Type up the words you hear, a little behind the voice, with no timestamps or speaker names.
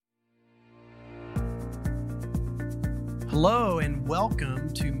Hello and welcome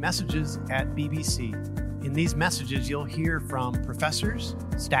to Messages at BBC. In these messages, you'll hear from professors,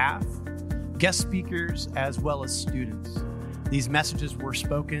 staff, guest speakers, as well as students. These messages were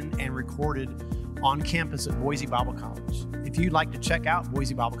spoken and recorded on campus at Boise Bible College. If you'd like to check out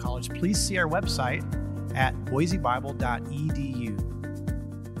Boise Bible College, please see our website at boisebible.edu.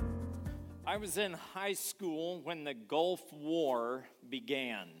 I was in high school when the Gulf War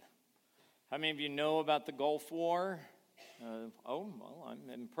began. How many of you know about the Gulf War? I'm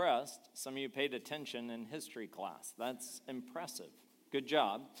impressed. Some of you paid attention in history class. That's impressive. Good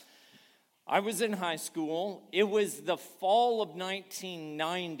job. I was in high school. It was the fall of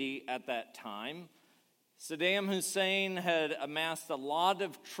 1990 at that time. Saddam Hussein had amassed a lot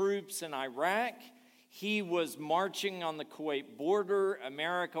of troops in Iraq. He was marching on the Kuwait border.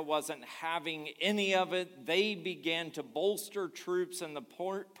 America wasn't having any of it. They began to bolster troops in the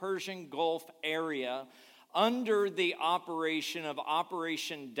Persian Gulf area under the operation of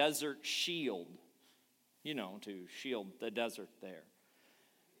Operation Desert Shield, to shield the desert there.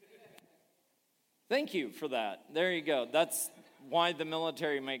 Thank you for that. There you go. That's why the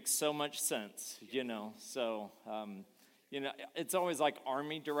military makes so much sense, So, it's always like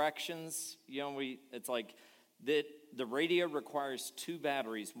Army directions. It's like the radio requires 2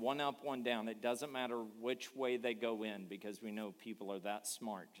 batteries, one up, one down. It doesn't matter which way they go in because we know people are that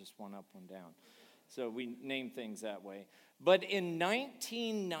smart, just one up, one down. So we name things that way. But in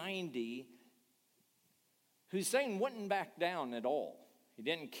 1990, Hussein wouldn't back down at all. He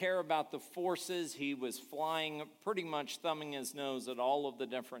didn't care about the forces. He was flying, pretty much thumbing his nose at all of the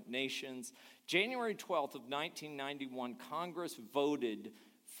different nations. January 12th of 1991, Congress voted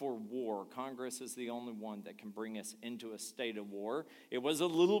for war. Congress is the only one that can bring us into a state of war. It was a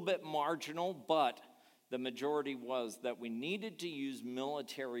little bit marginal, but the majority was that we needed to use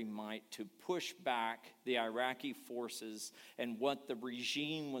military might to push back the Iraqi forces and what the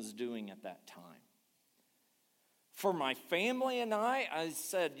regime was doing at that time. For my family and I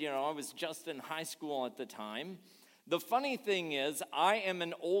said, I was just in high school at the time. The funny thing is, I am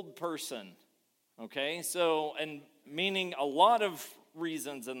an old person, okay? So, and meaning a lot of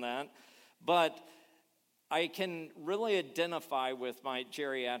reasons in that, but I can really identify with my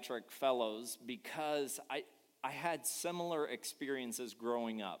geriatric fellows because I had similar experiences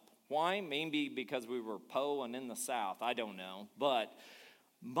growing up. Why? Maybe because we were Po and in the South. I don't know. But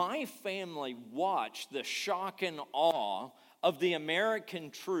my family watched the shock and awe of the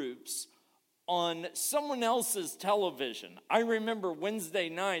American troops on someone else's television. I remember Wednesday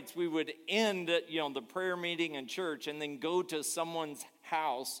nights we would end, the prayer meeting in church and then go to someone's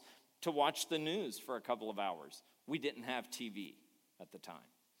house to watch the news for a couple of hours. We didn't have TV at the time.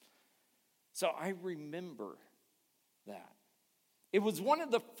 So I remember that. It was one of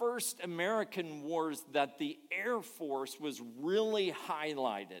the first American wars that the Air Force was really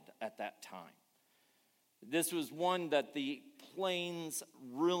highlighted at that time. This was one that the planes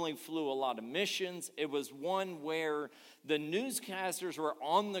really flew a lot of missions. It was one where the newscasters were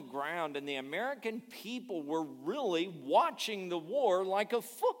on the ground and the American people were really watching the war like a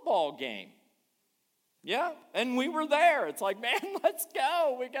football game. Yeah, and we were there. It's like, man, let's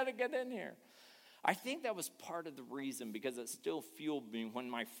go. We got to get in here. I think that was part of the reason because it still fueled me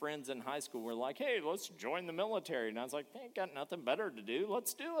when my friends in high school were like, hey, let's join the military. And I was like, ain't got nothing better to do.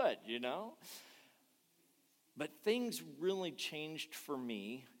 Let's do it, But things really changed for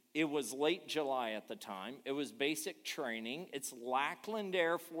me. It was late July at the time. It was basic training. It's Lackland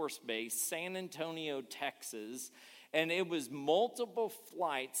Air Force Base, San Antonio, Texas. And it was multiple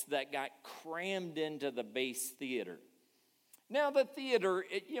flights that got crammed into the base theater. Now, the theater,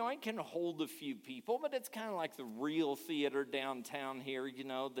 it can hold a few people, but it's kind of like the real theater downtown here,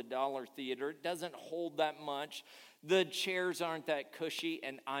 the Dollar Theater. It doesn't hold that much. The chairs aren't that cushy,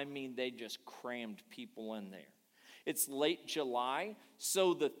 and they just crammed people in there. It's late July,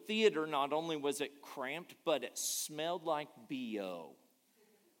 so the theater, not only was it cramped, but it smelled like BO.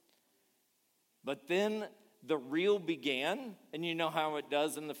 But then the reel began, and you know how it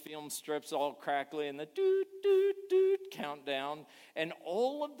does in the film strips, all crackly, and the doot, doot, doot countdown. And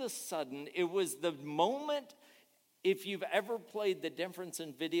all of a sudden, it was the moment, if you've ever played the difference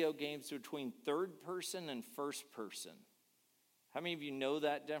in video games between third person and first person. How many of you know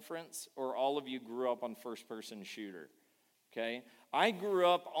that difference? Or all of you grew up on first-person shooter? Okay? I grew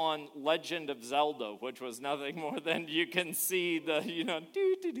up on Legend of Zelda, which was nothing more than you can see the,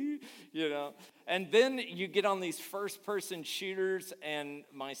 And then you get on these first-person shooters, and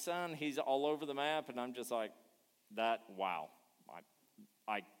my son, he's all over the map, and I'm just like, wow.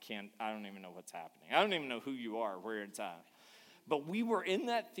 I don't even know what's happening. I don't even know who you are, where it's at. But we were in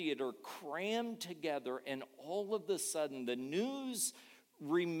that theater crammed together, and all of a sudden the news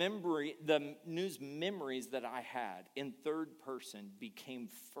memories that I had in third person became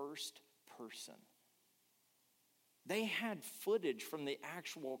first person. They had footage from the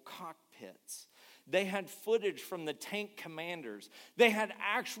actual cockpits. They had footage from the tank commanders. They had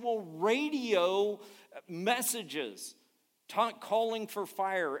actual radio messages calling for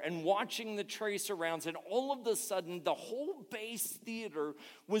fire and watching the tracer rounds. And all of a sudden, the whole base theater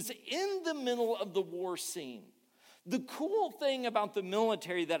was in the middle of the war scene. The cool thing about the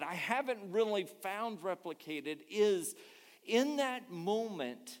military that I haven't really found replicated is in that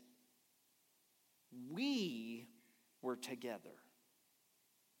moment, we were together.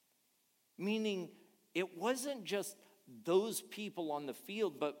 Meaning, it wasn't just those people on the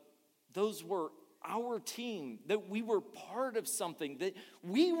field, but those were our team, that we were part of something, that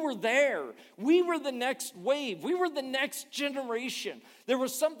we were there. We were the next wave. We were the next generation. There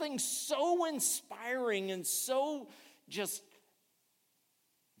was something so inspiring and so just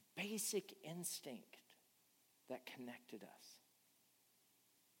basic instinct that connected us.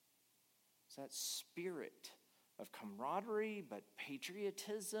 It's that spirit of camaraderie, but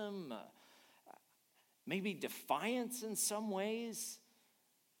patriotism, maybe defiance in some ways,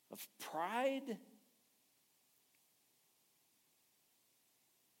 of pride.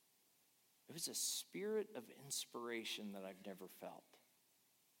 It was a spirit of inspiration that I've never felt.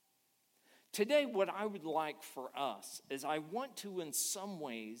 Today, what I would like for us is I want to, in some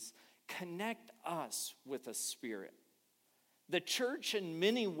ways, connect us with a spirit. The church, in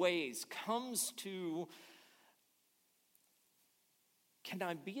many ways, comes to, can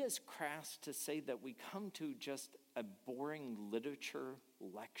I be as crass to say that we come to just a boring literature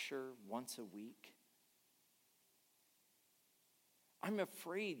lecture once a week? I'm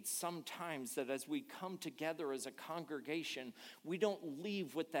afraid sometimes that as we come together as a congregation, we don't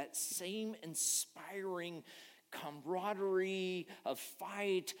leave with that same inspiring camaraderie, of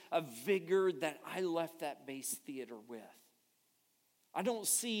fight, of vigor that I left that base theater with. I don't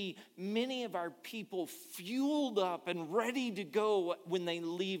see many of our people fueled up and ready to go when they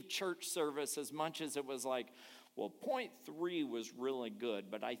leave church service as much as it was like, well, point 3 was really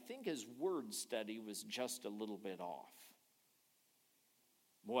good, but I think his word study was just a little bit off.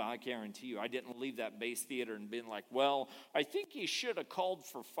 Boy, I guarantee you, I didn't leave that base theater and been like, well, I think he should have called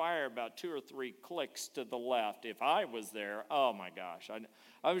for fire about 2 or 3 clicks to the left. If I was there, oh my gosh.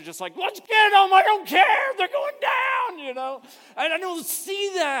 I was just like, let's get them. I don't care. They're going down, And I don't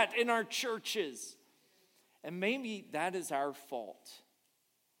see that in our churches. And maybe that is our fault.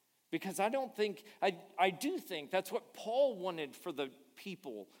 Because I do think that's what Paul wanted for the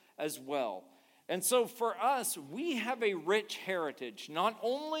people as well. And so for us, we have a rich heritage, not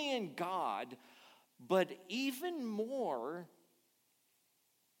only in God, but even more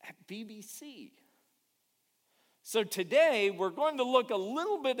at BBC. So today, we're going to look a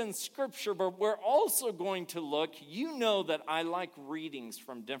little bit in Scripture, but we're also going to look, you know that I like readings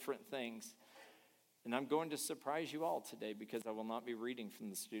from different things. And I'm going to surprise you all today because I will not be reading from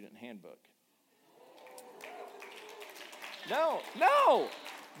the student handbook. No.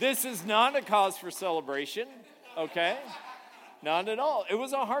 This is not a cause for celebration, okay? Not at all. It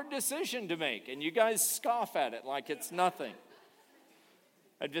was a hard decision to make, and you guys scoff at it like it's nothing.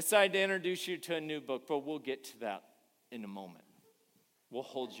 I decided to introduce you to a new book, but we'll get to that in a moment. We'll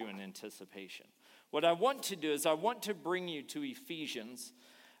hold you in anticipation. What I want to do is I want to bring you to Ephesians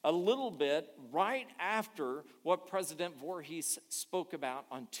a little bit right after what President Voorhees spoke about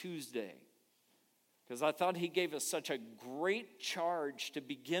on Tuesday. Because I thought he gave us such a great charge to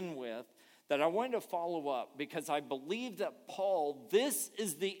begin with that I wanted to follow up, because I believe that Paul, this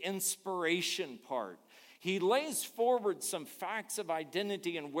is the inspiration part. He lays forward some facts of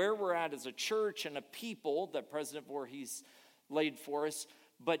identity and where we're at as a church and a people that President Voorhees laid for us.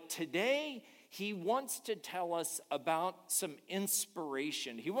 But today, he wants to tell us about some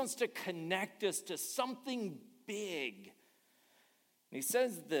inspiration. He wants to connect us to something big. And he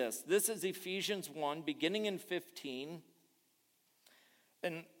says this is Ephesians 1, beginning in 15.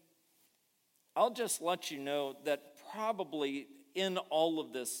 And I'll just let you know that probably in all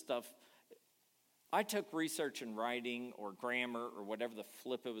of this stuff, I took research in writing or grammar or whatever the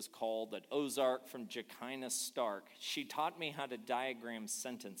flip it was called at Ozark from Jacquina Stark. She taught me how to diagram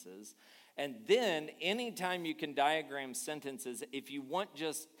sentences. And then anytime you can diagram sentences, if you want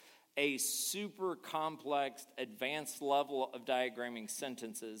just a super complex, advanced level of diagramming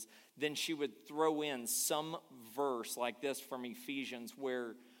sentences, then she would throw in some verse like this from Ephesians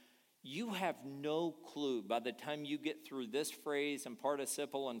where You have no clue by the time you get through this phrase and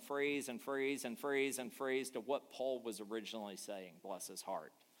participle and phrase and phrase and phrase and phrase to what Paul was originally saying, bless his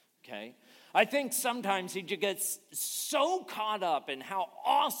heart, okay? I think sometimes he gets so caught up in how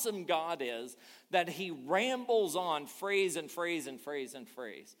awesome God is that he rambles on phrase and phrase and phrase and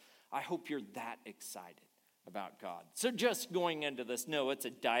phrase. I hope you're that excited about God. So just going into this, no, it's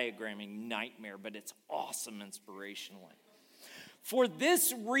a diagramming nightmare, but it's awesome inspirationally. For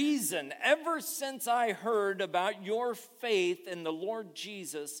this reason, ever since I heard about your faith in the Lord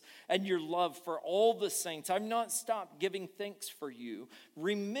Jesus and your love for all the saints, I've not stopped giving thanks for you,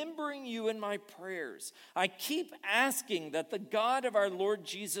 remembering you in my prayers. I keep asking that the God of our Lord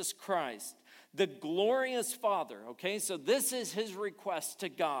Jesus Christ, the glorious Father, okay, so this is his request to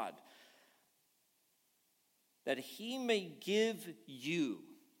God, that he may give you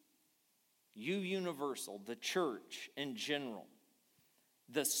universal, the church in general,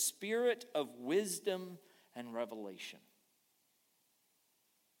 the spirit of wisdom and revelation.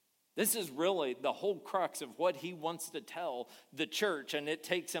 This is really the whole crux of what he wants to tell the church, and it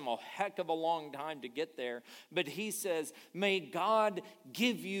takes him a heck of a long time to get there. But he says, may God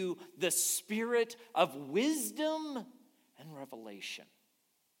give you the spirit of wisdom and revelation.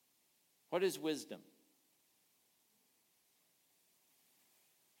 What is wisdom?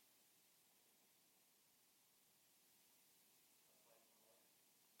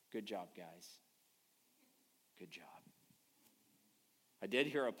 Good job, guys. Good job. I did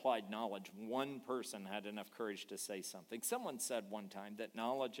hear applied knowledge. One person had enough courage to say something. Someone said one time that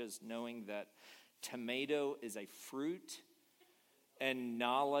knowledge is knowing that tomato is a fruit, and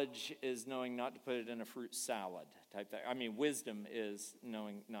knowledge is knowing not to put it in a fruit salad type thing. I mean, wisdom is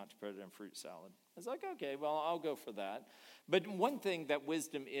knowing not to put it in fruit salad. I was like, okay, well, I'll go for that. But one thing that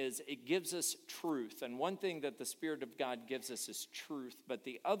wisdom is, it gives us truth. And one thing that the Spirit of God gives us is truth. But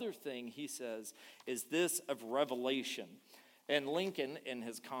the other thing, he says, is this of revelation. And Lincoln, in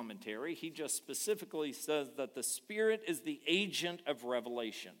his commentary, he just specifically says that the Spirit is the agent of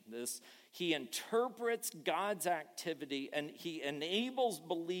revelation. He interprets God's activity, and he enables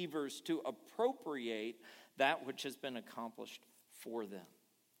believers to appropriate that which has been accomplished for them.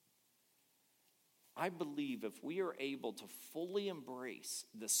 I believe if we are able to fully embrace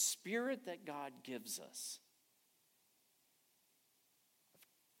the Spirit that God gives us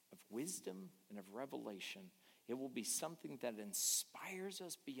of wisdom and of revelation, it will be something that inspires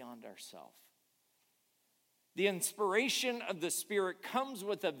us beyond ourselves. The inspiration of the Spirit comes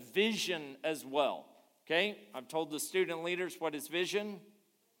with a vision as well. Okay, I've told the student leaders what is vision.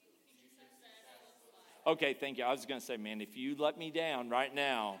 Okay, thank you. I was going to say, man, if you let me down right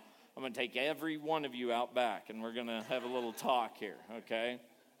now, I'm going to take every one of you out back, and we're going to have a little talk here, okay?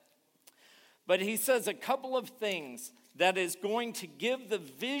 But he says a couple of things that is going to give the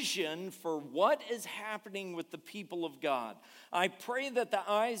vision for what is happening with the people of God. I pray that the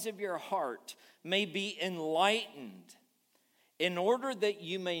eyes of your heart may be enlightened in order that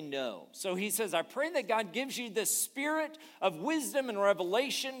you may know. So he says, I pray that God gives you the spirit of wisdom and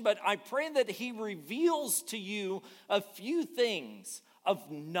revelation, but I pray that he reveals to you a few things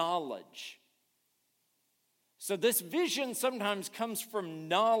of knowledge. So this vision sometimes comes from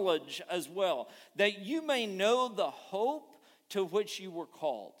knowledge as well, that you may know the hope to which you were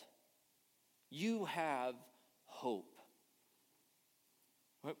called. You have hope.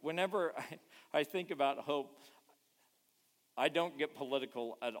 Whenever I think about hope, I don't get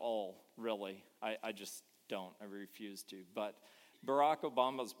political at all, really. I just don't. I refuse to. But Barack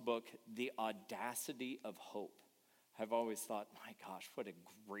Obama's book, The Audacity of Hope, I've always thought, my gosh, what a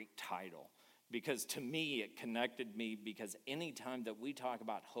great title. Because to me, it connected me, because anytime that we talk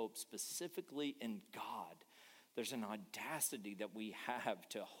about hope, specifically in God, there's an audacity that we have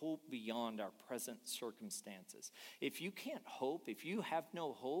to hope beyond our present circumstances. If you can't hope, if you have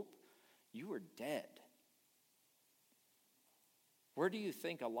no hope, you are dead. Where do you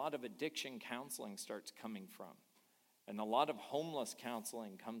think a lot of addiction counseling starts coming from? And a lot of homeless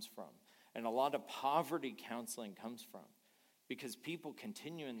counseling comes from? And a lot of poverty counseling comes from? Because people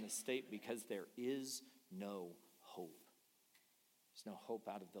continue in this state because there is no hope. There's no hope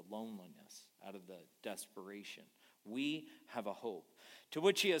out of the loneliness, out of the desperation. We have a hope, to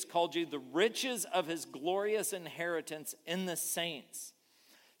which he has called you the riches of his glorious inheritance in the saints.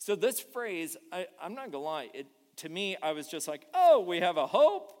 So this phrase, I'm not going to lie, to me, I was just like, oh, we have a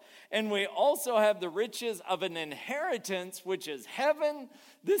hope. And we also have the riches of an inheritance, which is heaven.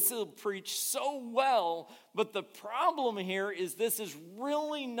 This will preach so well. But the problem here is this is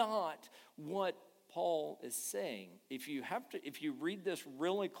really not what Paul is saying. If you read this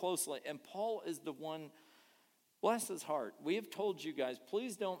really closely, and Paul is the one Bless his heart. We have told you guys,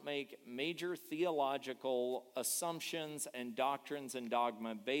 please don't make major theological assumptions and doctrines and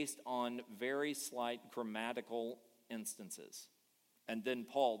dogma based on very slight grammatical instances. And then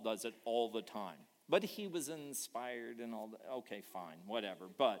Paul does it all the time. But he was inspired and all that. Okay, fine, whatever.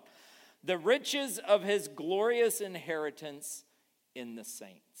 But the riches of his glorious inheritance in the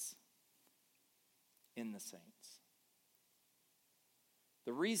saints. In the saints.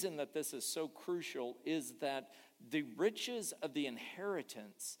 The reason that this is so crucial is that the riches of the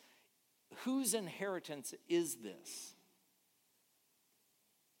inheritance, whose inheritance is this?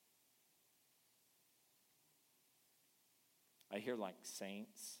 I hear like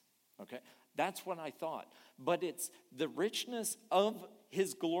saints, okay? That's what I thought. But it's the richness of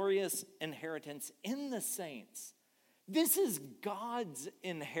his glorious inheritance in the saints. This is God's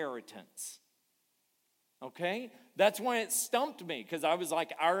inheritance. Okay? That's why it stumped me, because I was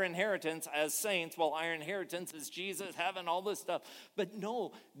like, our inheritance as saints, well, our inheritance is Jesus, heaven, all this stuff. But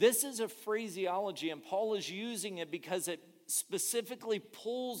no, this is a phraseology, and Paul is using it because it specifically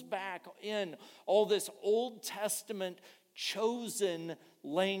pulls back in all this Old Testament chosen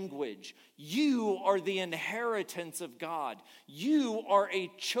language. You are the inheritance of God. You are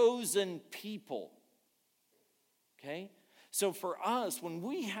a chosen people. Okay? So for us, when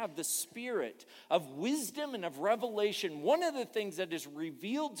we have the spirit of wisdom and of revelation, one of the things that is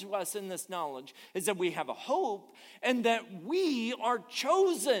revealed to us in this knowledge is that we have a hope and that we are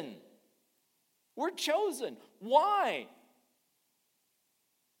chosen. We're chosen. Why?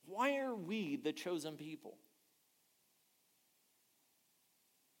 Why are we the chosen people?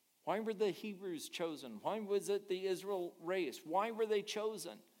 Why were the Hebrews chosen? Why was it the Israel race? Why were they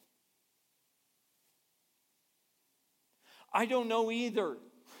chosen? I don't know either.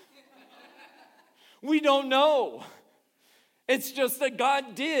 We don't know. It's just that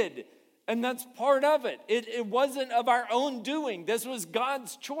God did, and that's part of it. It wasn't of our own doing. This was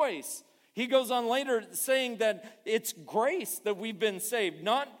God's choice. He goes on later saying that it's grace that we've been saved.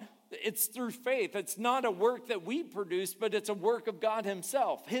 It's through faith. It's not a work that we produce, but it's a work of God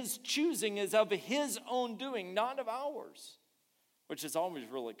himself. His choosing is of his own doing, not of ours, which is always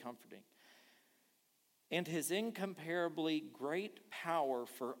really comforting. And his incomparably great power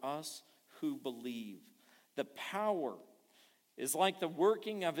for us who believe. The power is like the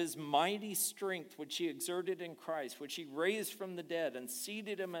working of his mighty strength, which he exerted in Christ, which he raised from the dead and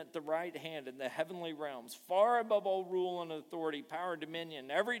seated him at the right hand in the heavenly realms, far above all rule and authority, power, dominion,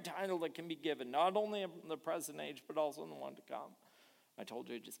 every title that can be given, not only in the present age, but also in the one to come. I told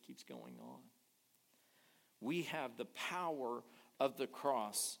you it just keeps going on. We have the power of the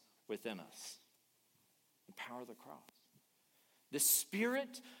cross within us. The power of the cross. The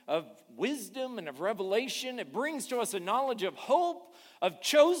spirit of wisdom and of revelation, it brings to us a knowledge of hope, of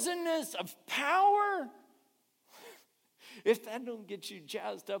chosenness, of power. If that don't get you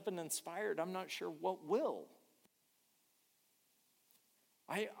jazzed up and inspired, I'm not sure what will.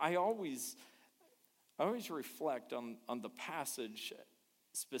 I always reflect on the passage.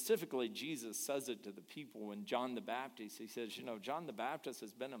 Specifically, Jesus says it to the people when John the Baptist, he says, John the Baptist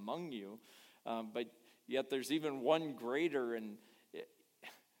has been among you, but yet there's even one greater, and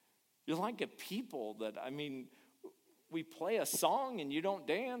you're like a people that, we play a song and you don't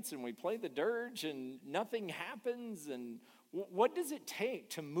dance, and we play the dirge and nothing happens, and what does it take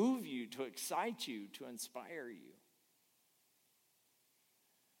to move you, to excite you, to inspire you?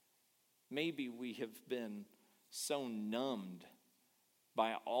 Maybe we have been so numbed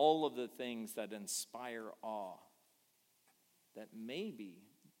by all of the things that inspire awe that maybe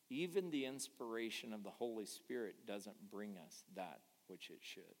even the inspiration of the Holy Spirit doesn't bring us that which it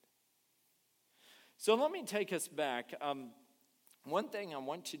should. So let me take us back. One thing I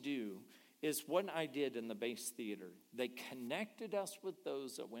want to do is what I did in the Base Theater. They connected us with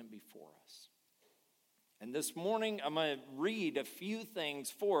those that went before us. And this morning, I'm going to read a few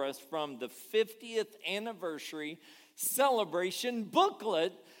things for us from the 50th anniversary celebration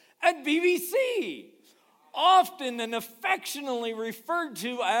booklet at BBC. Often and affectionately referred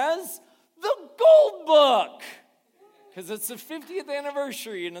to as the Gold Book, because it's the 50th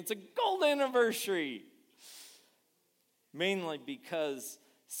anniversary and it's a gold anniversary. Mainly because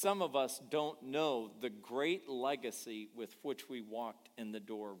some of us don't know the great legacy with which we walked in the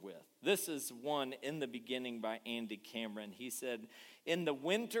door with. This is one in the beginning by Andy Cameron. He said, in the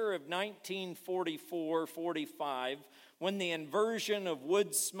winter of 1944-45, when the inversion of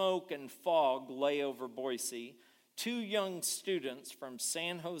wood smoke and fog lay over Boise, 2 young students from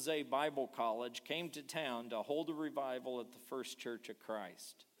San Jose Bible College came to town to hold a revival at the First Church of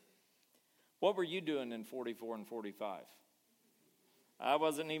Christ. What were you doing in 44 and 45? I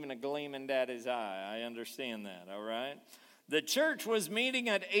wasn't even a gleam in Daddy's eye. I understand that, all right? The church was meeting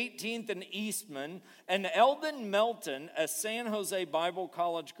at 18th and Eastman, and Eldon Melton, a San Jose Bible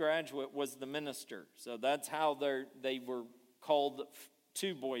College graduate, was the minister. So that's how they were called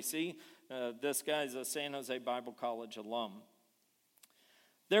to Boise. This guy's a San Jose Bible College alum.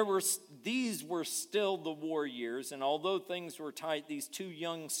 These were still the war years, and although things were tight, these two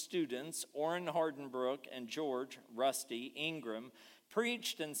young students, Orrin Hardenbrook and George Rusty Ingram,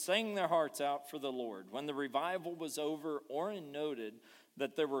 preached and sang their hearts out for the Lord. When the revival was over, Orrin noted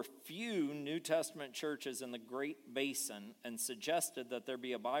that there were few New Testament churches in the Great Basin and suggested that there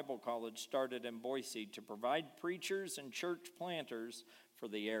be a Bible college started in Boise to provide preachers and church planters for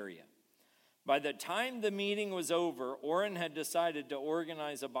the area. By the time the meeting was over, Orrin had decided to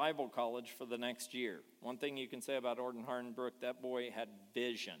organize a Bible college for the next year. One thing you can say about Orrin Hardenbrook, that boy had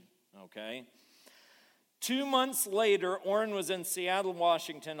vision, okay? 2 months later, Orrin was in Seattle,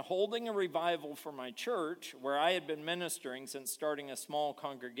 Washington, holding a revival for my church, where I had been ministering since starting a small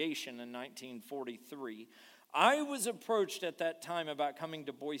congregation in 1943. I was approached at that time about coming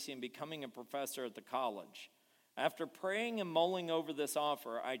to Boise and becoming a professor at the college. After praying and mulling over this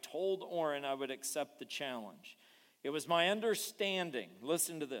offer, I told Orrin I would accept the challenge. It was my understanding,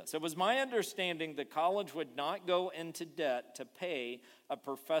 listen to this, it was my understanding the college would not go into debt to pay a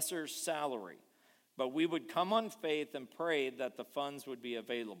professor's salary, but we would come on faith and pray that the funds would be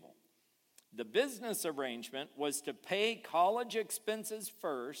available. The business arrangement was to pay college expenses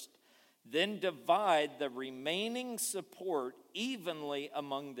first, then divide the remaining support evenly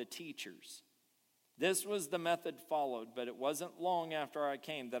among the teachers. This was the method followed, but it wasn't long after I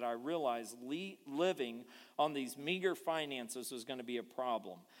came that I realized living on these meager finances was going to be a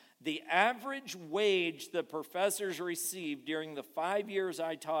problem. The average wage the professors received during the 5 years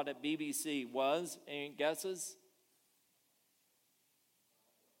I taught at BBC was, any guesses?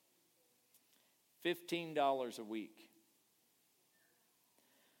 $15 a week.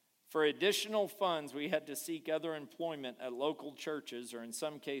 For additional funds, we had to seek other employment at local churches, or in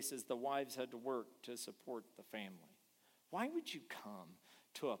some cases, the wives had to work to support the family. Why would you come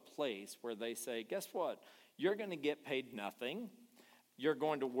to a place where they say, guess what? You're going to get paid nothing. You're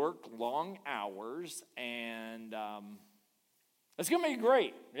going to work long hours, and it's going to be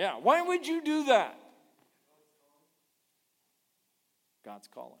great. Yeah, why would you do that? God's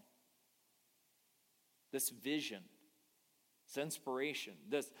calling. This vision, this inspiration,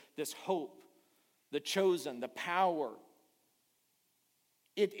 this hope, the chosen, the power.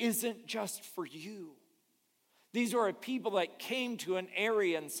 It isn't just for you. These are a people that came to an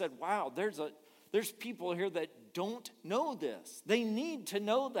area and said, wow, there's people here that don't know this. They need to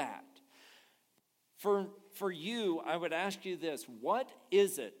know that. For you, I would ask you this. What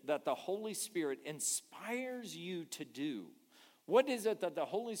is it that the Holy Spirit inspires you to do? What is it that the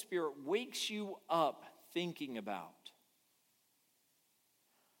Holy Spirit wakes you up thinking about?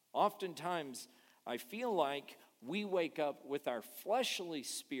 Oftentimes, I feel like we wake up with our fleshly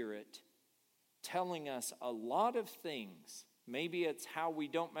spirit telling us a lot of things. Maybe it's how we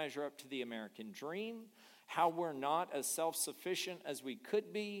don't measure up to the American dream, how we're not as self-sufficient as we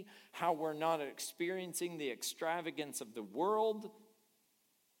could be, how we're not experiencing the extravagance of the world,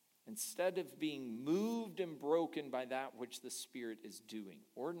 instead of being moved and broken by that which the Spirit is doing.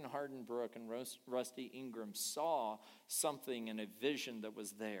 Orrin Hardenbrook and Rusty Ingram saw something in a vision that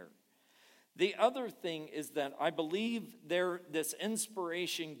was there. The other thing is that I believe this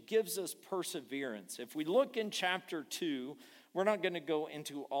inspiration gives us perseverance. If we look in chapter 2, we're not going to go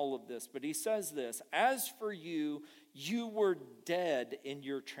into all of this, but he says this, as for you, you were dead in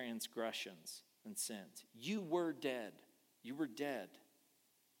your transgressions and sins. You were dead. You were dead.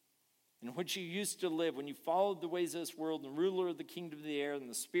 In which you used to live when you followed the ways of this world, and the ruler of the kingdom of the air, and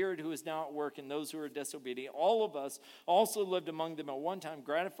the spirit who is now at work in those who are disobedient. All of us also lived among them at one time,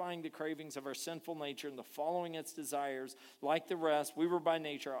 gratifying the cravings of our sinful nature and the following its desires. Like the rest, we were by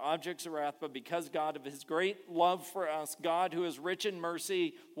nature objects of wrath, but because God of his great love for us, God who is rich in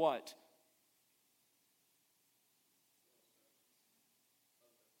mercy, what?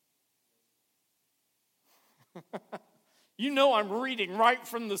 You know I'm reading right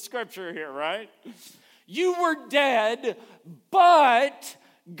from the scripture here, right? You were dead, but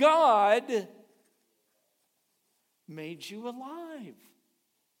God made you alive.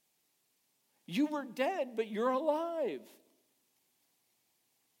 You were dead, but you're alive.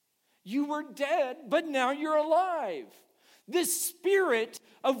 You were dead, but now you're alive. This spirit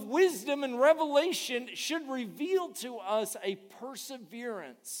of wisdom and revelation should reveal to us a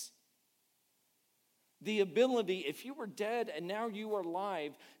perseverance The ability, if you were dead and now you are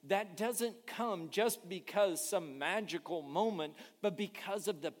alive, that doesn't come just because some magical moment, but because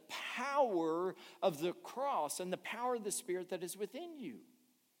of the power of the cross and the power of the Spirit that is within you.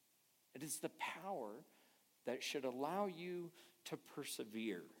 It is the power that should allow you to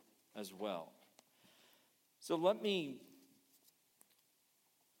persevere as well. So let me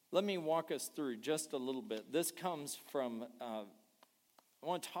walk us through just a little bit. This comes from, I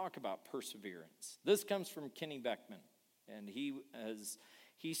want to talk about perseverance. This comes from Kenny Beckman, and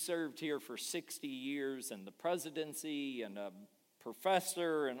he served here for 60 years in the presidency and a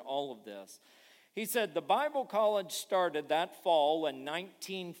professor and all of this. He said, the Bible College started that fall in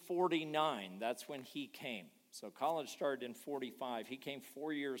 1949. That's when he came. So college started in 45. He came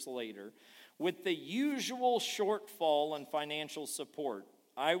 4 years later with the usual shortfall in financial support.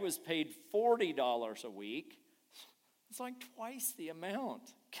 I was paid $40 a week. It's like twice the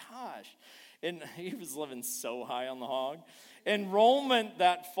amount. Gosh. And he was living so high on the hog. Enrollment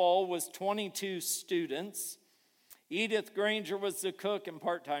that fall was 22 students. Edith Granger was the cook and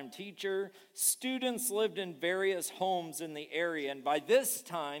part-time teacher. Students lived in various homes in the area. And by this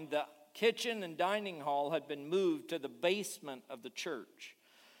time, the kitchen and dining hall had been moved to the basement of the church.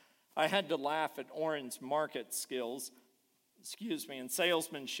 I had to laugh at Orrin's market skills, and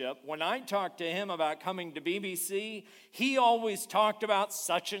salesmanship. When I talked to him about coming to BBC, he always talked about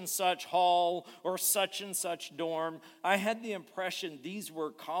such and such hall or such and such dorm. I had the impression these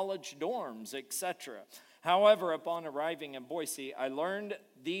were college dorms, etc. However, upon arriving in Boise, I learned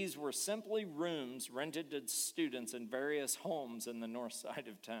these were simply rooms rented to students in various homes in the north side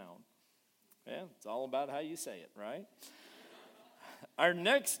of town. Yeah, it's all about how you say it, right? Our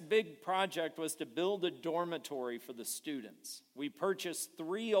next big project was to build a dormitory for the students. We purchased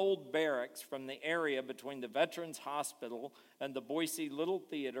 3 old barracks from the area between the Veterans Hospital and the Boise Little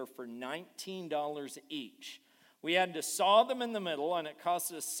Theater for $19 each. We had to saw them in the middle, and it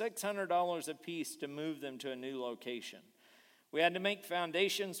cost us $600 a piece to move them to a new location. We had to make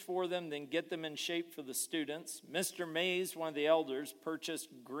foundations for them, then get them in shape for the students. Mr. Mays, one of the elders, purchased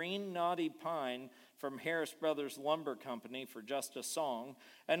green knotty pine from Harris Brothers Lumber Company for just a song,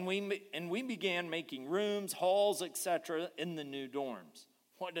 and we began making rooms, halls, etc. in the new dorms.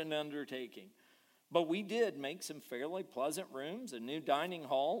 What an undertaking. But we did make some fairly pleasant rooms, a new dining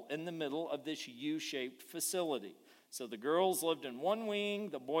hall in the middle of this U-shaped facility. So the girls lived in one wing,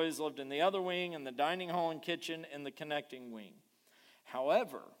 the boys lived in the other wing, and the dining hall and kitchen in the connecting wing.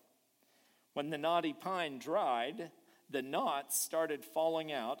 However, when the knotty pine dried, the knots started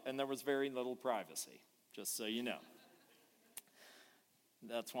falling out, and there was very little privacy, just so you know.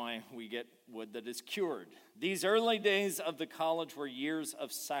 That's why we get wood that is cured. These early days of the college were years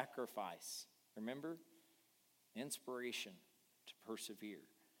of sacrifice. Remember? Inspiration to persevere.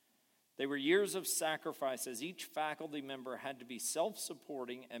 They were years of sacrifice, as each faculty member had to be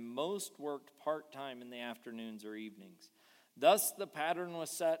self-supporting, and most worked part-time in the afternoons or evenings. Thus, the pattern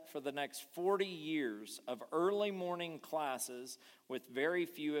was set for the next 40 years of early morning classes with very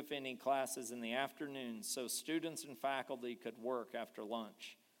few, if any, classes in the afternoons, so students and faculty could work after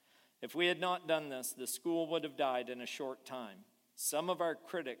lunch. If we had not done this, the school would have died in a short time. Some of our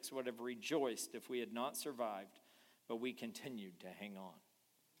critics would have rejoiced if we had not survived, but we continued to hang on.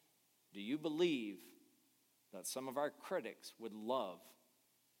 Do you believe that some of our critics would love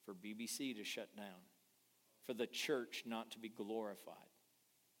for BBC to shut down, for the church not to be glorified?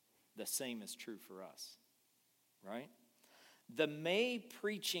 The same is true for us, right? The May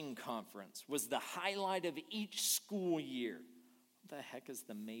Preaching Conference was the highlight of each school year. What the heck is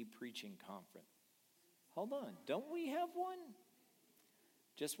the May Preaching Conference? Hold on, don't we have one?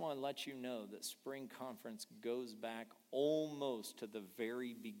 Just want to let you know that Spring Conference goes back almost to the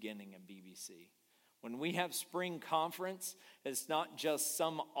very beginning of BBC. When we have Spring Conference, it's not just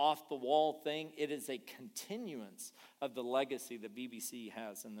some off-the-wall thing. It is a continuance of the legacy that BBC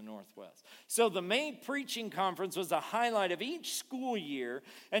has in the Northwest. So the May Preaching Conference was a highlight of each school year,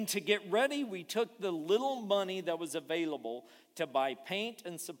 and to get ready, we took the little money that was available to buy paint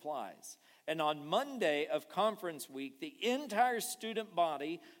and supplies. And on Monday of conference week, the entire student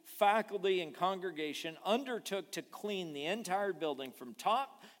body, faculty, and congregation undertook to clean the entire building from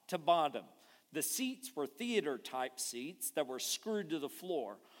top to bottom. The seats were theater-type seats that were screwed to the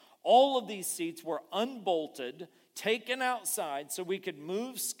floor. All of these seats were unbolted, taken outside so we could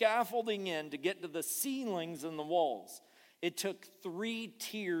move scaffolding in to get to the ceilings and the walls. It took 3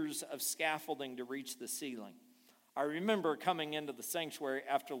 tiers of scaffolding to reach the ceiling. I remember coming into the sanctuary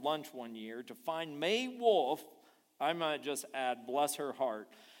after lunch one year to find May Wolf, I might just add, bless her heart,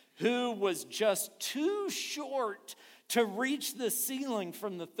 who was just too short to reach the ceiling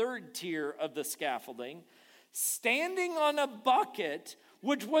from the third tier of the scaffolding, standing on a bucket,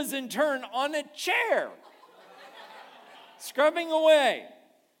 which was in turn on a chair, scrubbing away.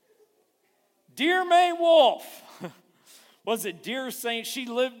 Dear May Wolf was a dear saint. She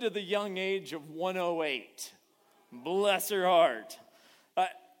lived to the young age of 108. Bless her heart.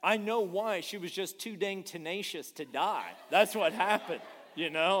 I know why. She was just too dang tenacious to die. That's what happened,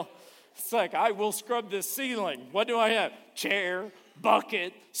 you know. It's like, I will scrub this ceiling. What do I have? Chair,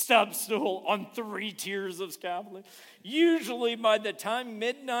 bucket, stub stool on 3 tiers of scaffolding. Usually by the time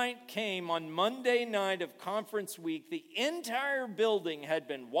midnight came on Monday night of conference week, the entire building had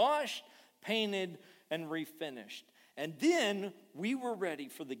been washed, painted, and refinished. And then we were ready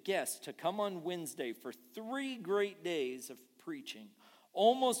for the guests to come on Wednesday for 3 great days of preaching.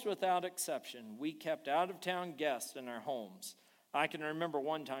 Almost without exception, we kept out-of-town guests in our homes. I can remember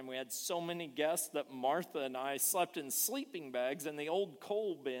one time we had so many guests that Martha and I slept in sleeping bags in the old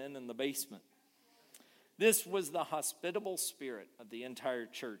coal bin in the basement. This was the hospitable spirit of the entire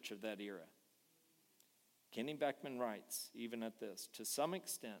church of that era. Kenny Beckman writes, even at this, to some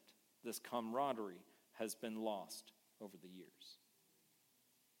extent, this camaraderie has been lost over the years.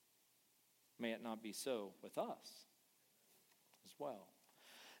 May it not be so with us as well.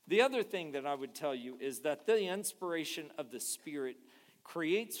 The other thing that I would tell you is that the inspiration of the Spirit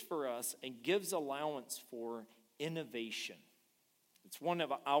creates for us and gives allowance for innovation. It's one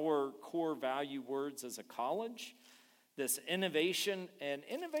of our core value words as a college, this innovation. And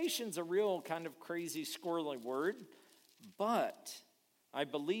innovation's a real kind of crazy, squirrely word, but I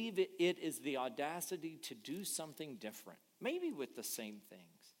believe it is the audacity to do something different, maybe with the same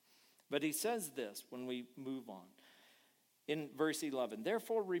things. But he says this when we move on. In verse 11,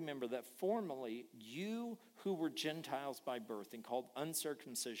 therefore remember that formerly you who were Gentiles by birth and called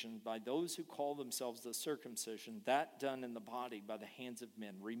uncircumcision by those who call themselves the circumcision, that done in the body by the hands of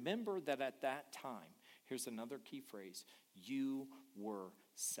men. Remember that at that time, here's another key phrase, you were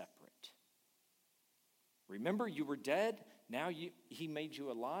separate. Remember you were dead, now he made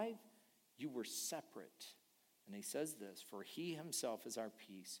you alive, you were separate. And he says this, for he himself is our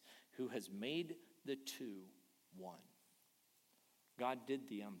peace, who has made the two one. God did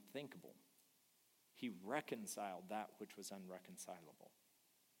the unthinkable. He reconciled that which was unreconcilable.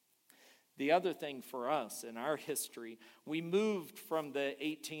 The other thing for us in our history, we moved from the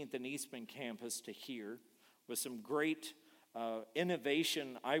 18th and Eastman campus to here with some great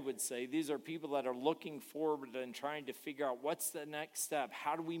innovation, I would say. These are people that are looking forward and trying to figure out what's the next step.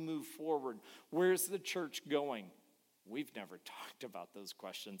 How do we move forward? Where's the church going? We've never talked about those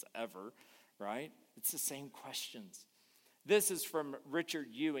questions ever, right? It's the same questions. This is from Richard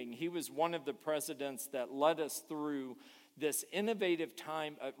Ewing. He was one of the presidents that led us through this innovative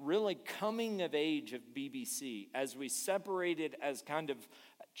time of really coming of age of BBC as we separated as kind of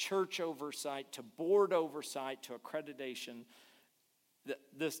church oversight to board oversight to accreditation.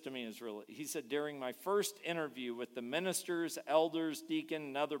 This to me is really, he said, during my first interview with the ministers, elders, deacon,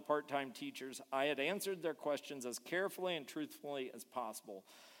 and other part-time teachers, I had answered their questions as carefully and truthfully as possible.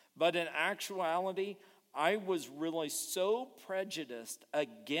 But in actuality, I was really so prejudiced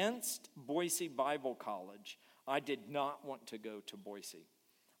against Boise Bible College, I did not want to go to Boise.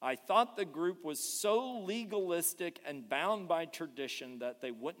 I thought the group was so legalistic and bound by tradition that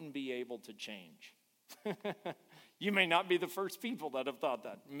they wouldn't be able to change. You may not be the first people that have thought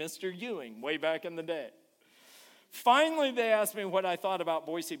that. Mr. Ewing, way back in the day. Finally, they asked me what I thought about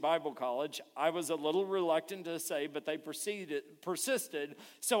Boise Bible College. I was a little reluctant to say, but they persisted.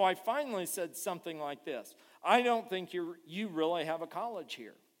 So I finally said something like this. I don't think you really have a college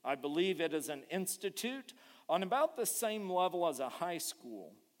here. I believe it is an institute on about the same level as a high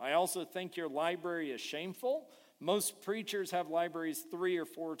school. I also think your library is shameful. Most preachers have libraries 3 or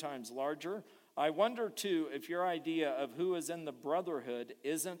 4 times larger. I wonder, too, if your idea of who is in the brotherhood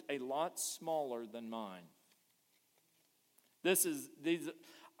isn't a lot smaller than mine.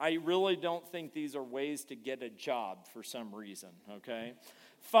 I really don't think these are ways to get a job for some reason, okay?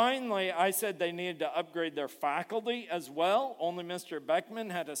 Finally, I said they needed to upgrade their faculty as well. Only Mr.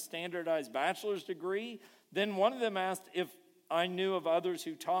 Beckman had a standardized bachelor's degree. Then one of them asked if I knew of others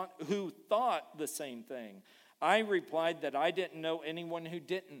who thought the same thing. I replied that I didn't know anyone who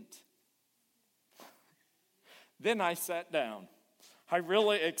didn't. Then I sat down. I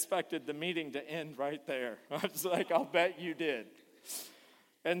really expected the meeting to end right there. I was like, I'll bet you did.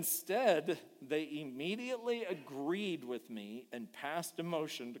 Instead, they immediately agreed with me and passed a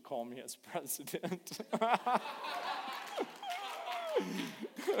motion to call me as president.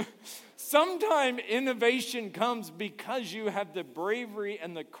 Sometimes innovation comes because you have the bravery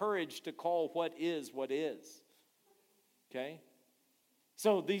and the courage to call what is what is. Okay?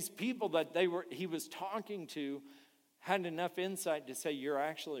 So these people that he was talking to had enough insight to say, you're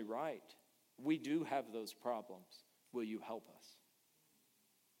actually right. We do have those problems. Will you help us?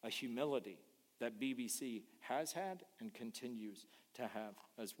 A humility that BBC has had and continues to have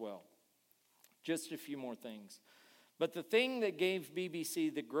as well. Just a few more things. But the thing that gave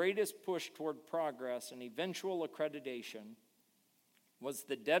BBC the greatest push toward progress and eventual accreditation was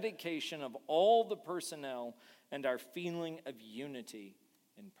the dedication of all the personnel and our feeling of unity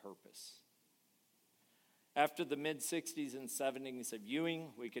and purpose. After the mid-60s and 70s of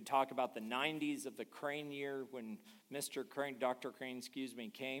viewing, we could talk about the 90s of the Crane year when Dr. Crane,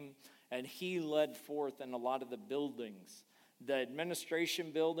 came, and he led forth in a lot of the buildings. The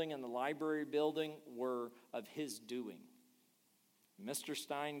administration building and the library building were of his doing. Mr.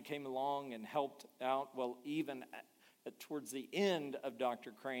 Stein came along and helped out. Well, even towards the end of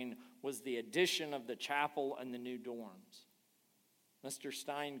Dr. Crane was the addition of the chapel and the new dorms. Mr.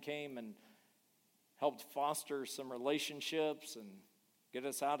 Stein came and helped foster some relationships and get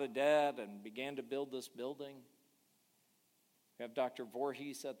us out of debt and began to build this building. We have Dr.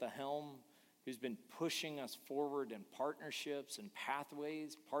 Voorhees at the helm, who's been pushing us forward in partnerships and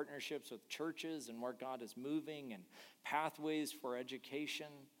pathways, partnerships with churches and where God is moving, and pathways for education.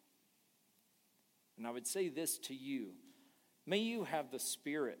 And I would say this to you: may you have the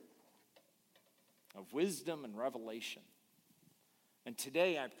spirit of wisdom and revelation. And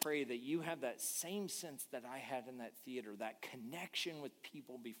today I pray that you have that same sense that I had in that theater, that connection with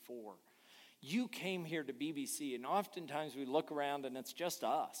people before. You came here to BBC, and oftentimes we look around and it's just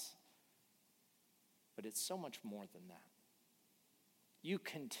us. But it's so much more than that. You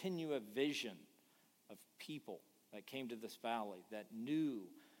continue a vision of people that came to this valley that knew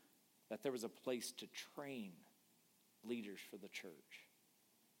that there was a place to train leaders for the church.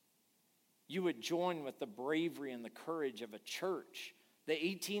 You would join with the bravery and the courage of a church. The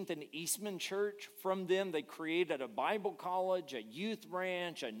 18th and Eastman Church, from them they created a Bible college, a youth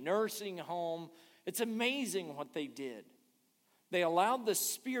ranch, a nursing home. It's amazing what they did. They allowed the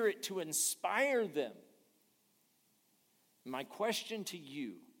Spirit to inspire them. My question to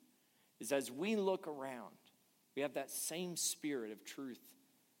you is, as we look around, we have that same spirit of truth,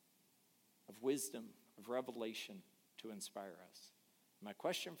 of wisdom, of revelation to inspire us. My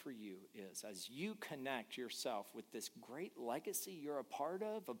question for you is, as you connect yourself with this great legacy you're a part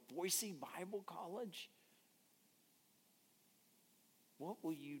of Boise Bible College, what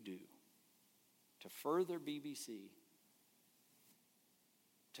will you do to further BBC,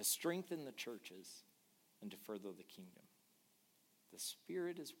 to strengthen the churches, and to further the kingdom? The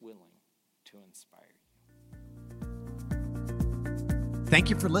Spirit is willing to inspire you. Thank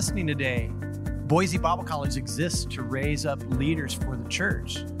you for listening today. Boise Bible College exists to raise up leaders for the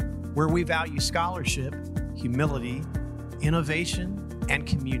church, where we value scholarship, humility, innovation, and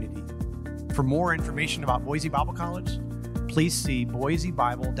community. For more information about Boise Bible College, please see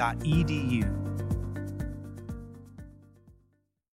boisebible.edu.